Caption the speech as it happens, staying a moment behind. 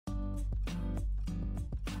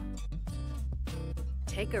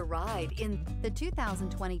Take a ride in the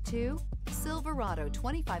 2022 Silverado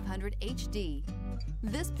 2500HD.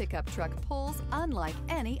 This pickup truck pulls unlike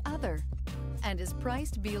any other and is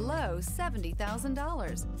priced below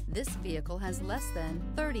 $70,000. This vehicle has less than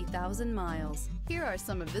 30,000 miles. Here are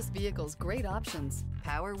some of this vehicle's great options: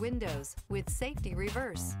 power windows with safety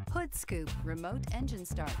reverse, hood scoop, remote engine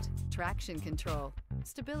start, traction control,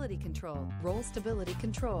 stability control, roll stability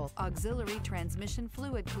control, auxiliary transmission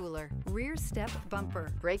fluid cooler, rear step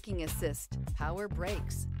bumper, braking assist, power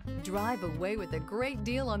brakes. Drive away with a great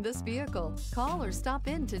deal on this vehicle. Call or stop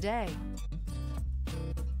in today.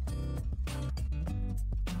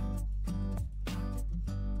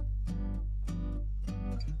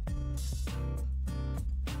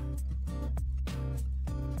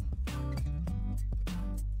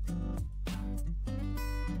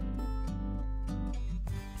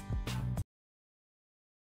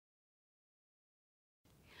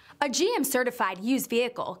 A GM-certified used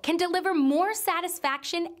vehicle can deliver more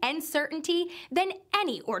satisfaction and certainty than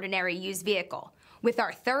any ordinary used vehicle. With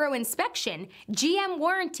our thorough inspection, GM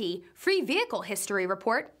warranty, free vehicle history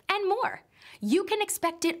report, and more. You can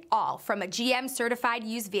expect it all from a GM-certified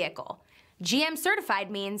used vehicle.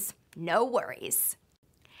 GM-certified means no worries.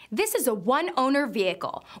 This is a one-owner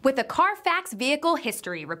vehicle with a Carfax Vehicle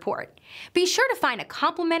History Report. Be sure to find a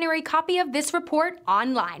complimentary copy of this report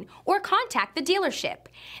online or contact the dealership.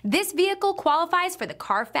 This vehicle qualifies for the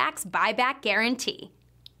Carfax Buyback Guarantee.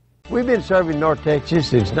 We've been serving North Texas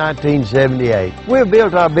since 1978. We've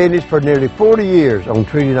built our business for nearly 40 years on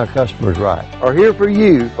treating our customers right. Are here for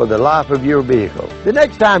you for the life of your vehicle. The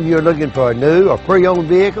next time you're looking for a new or pre-owned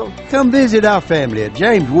vehicle, come visit our family at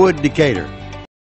James Wood Decatur.